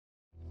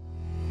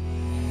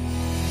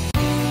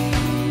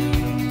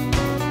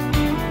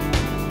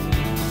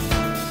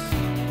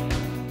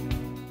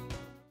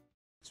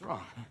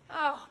wrong?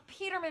 Oh,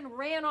 Peterman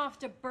ran off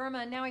to Burma,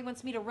 and now he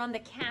wants me to run the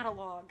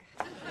catalog.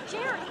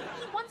 Jerry,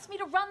 he wants me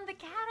to run the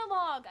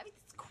catalog. I mean,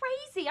 it's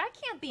crazy. I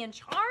can't be in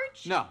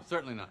charge. No,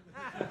 certainly not.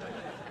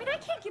 I mean, I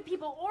can't give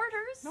people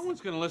orders. No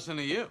one's going to listen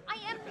to you. I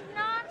am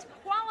not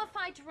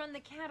qualified to run the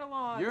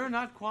catalog. You're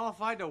not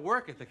qualified to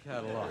work at the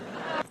catalog.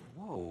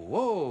 Whoa,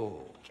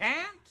 whoa.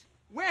 Can't?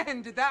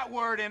 When did that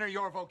word enter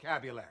your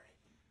vocabulary?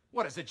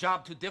 What, is the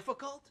job too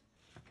difficult?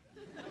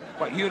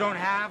 What, you don't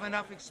have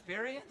enough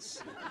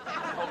experience?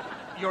 Oh,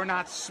 you're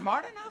not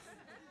smart enough?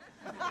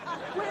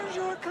 Where's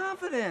your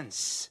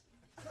confidence?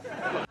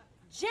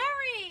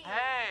 Jerry!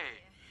 Hey!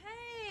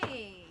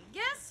 Hey,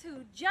 guess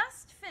who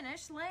just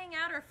finished laying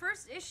out her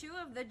first issue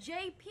of the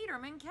J.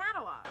 Peterman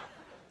catalog?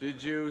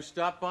 Did you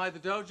stop by the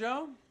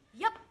dojo?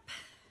 Yep.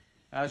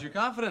 How's your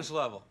confidence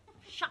level?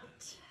 Shot.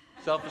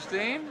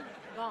 Self-esteem?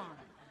 Gone.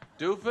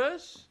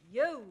 Doofus?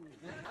 Yo.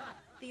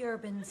 The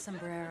urban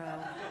sombrero.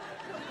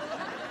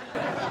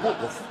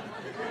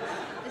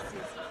 This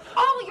is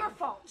all your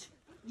fault.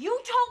 You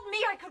told me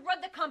I could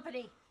run the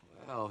company.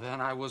 Well, then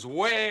I was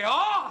way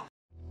off.